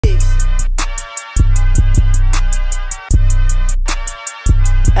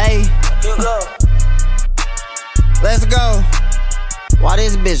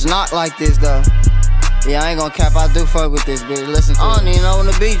bitch not like this though. Yeah, I ain't gonna cap, I do fuck with this bitch. Listen to it. I don't even know when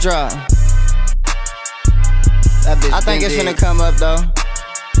the beat drop. That bitch I think it's finna come up though.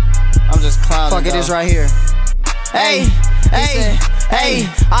 I'm just clowning. Fuck it, is right here. Hey, hey, hey,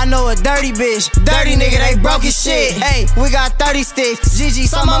 I know a dirty bitch. Dirty nigga, they broke his shit. Hey, we got 30 sticks. GG,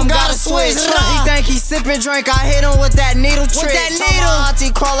 some of them gotta switch. He think he sippin' drink, I hit him with that needle trick. With that needle. My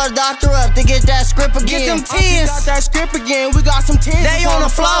auntie call her doctor up to get that script again. Get them tens. Got that script again, we got some tens. They on the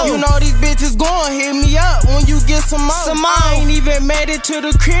floor. You know these bitches gon' hit me up when you get some more. I ain't even made it to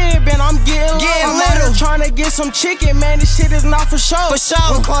the crib and I'm getting low. I'm tryna get some chicken, man, this shit is not for show. For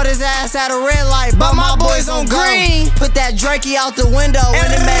sure. We caught his ass at a red light, but my boys on green. Put that Drakey out the window and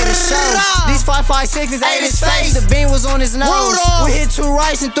it made a show. These 5.56s ate his face. The beam was on his nose. We hit 2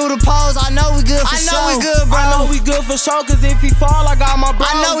 rights and through the poles. I know we good for sure. I know we good, bro. I know we good for sure, cause if he fall, I got my bro.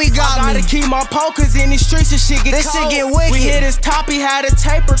 I know he got me. I gotta keep my pole, cause in these streets this shit get cold. This shit get wicked. We hit his top, he had a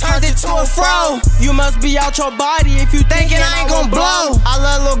taper, turned it to a fro. You must be out your body if you thinking I ain't gon' blow. I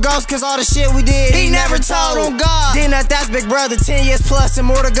love Lil Ghost cause all the shit we did he never told on God. Then that's Big Brother, 10 years plus and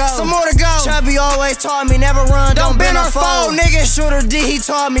more to go. Some more to go. Chubby always taught me never run, don't bend or fold. Nigga, shooter D, he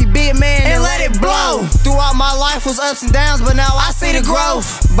taught me be a man and let it blow. Throughout my life was ups and downs, but now I see the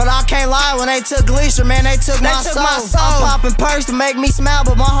growth. But I can't lie, when they took Gleesher, man, they took my soul. I'm popping perks to make me smile,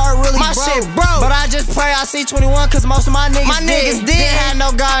 but my heart really broke. But I just pray I see 21, cause most of my niggas did have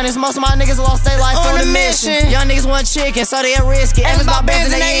no guidance. Most of my niggas lost their life on the mission. Young niggas want chicken, so they risk it. If it's about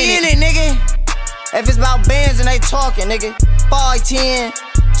bands and they in it, nigga. If it's about bands and they talking, nigga. 5, 10,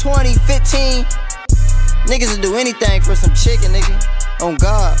 20, 15. Niggas will do anything for some chicken, nigga. On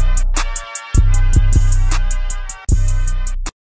God.